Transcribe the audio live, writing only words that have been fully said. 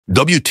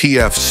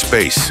WTF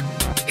Space.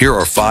 Here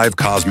are 5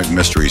 cosmic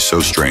mysteries so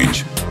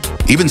strange,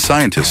 even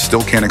scientists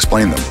still can't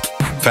explain them.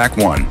 Fact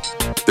 1.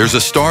 There's a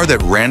star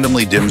that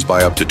randomly dims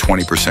by up to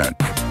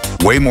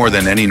 20%, way more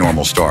than any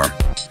normal star.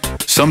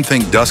 Some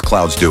think dust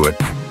clouds do it,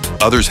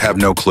 others have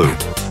no clue.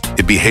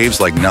 It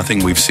behaves like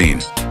nothing we've seen.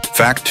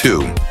 Fact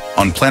 2.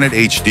 On planet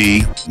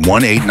HD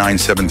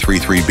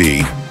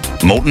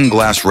 189733b, molten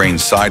glass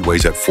rains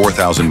sideways at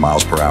 4,000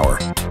 miles per hour.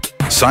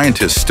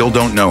 Scientists still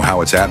don't know how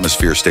its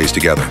atmosphere stays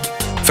together.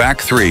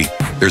 Fact 3.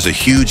 There's a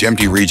huge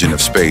empty region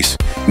of space,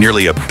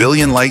 nearly 1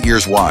 billion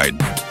light-years wide,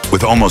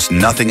 with almost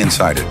nothing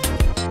inside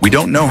it. We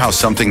don't know how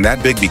something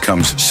that big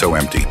becomes so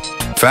empty.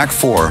 Fact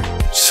 4.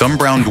 Some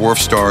brown dwarf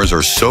stars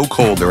are so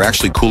cold they're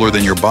actually cooler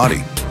than your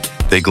body.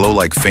 They glow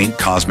like faint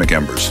cosmic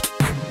embers.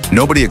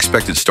 Nobody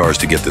expected stars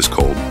to get this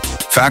cold.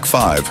 Fact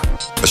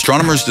 5.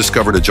 Astronomers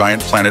discovered a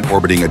giant planet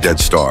orbiting a dead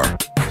star.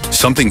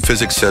 Something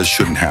physics says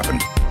shouldn't happen.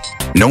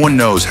 No one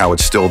knows how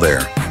it's still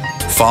there.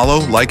 Follow,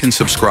 like, and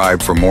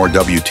subscribe for more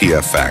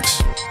WTF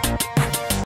facts.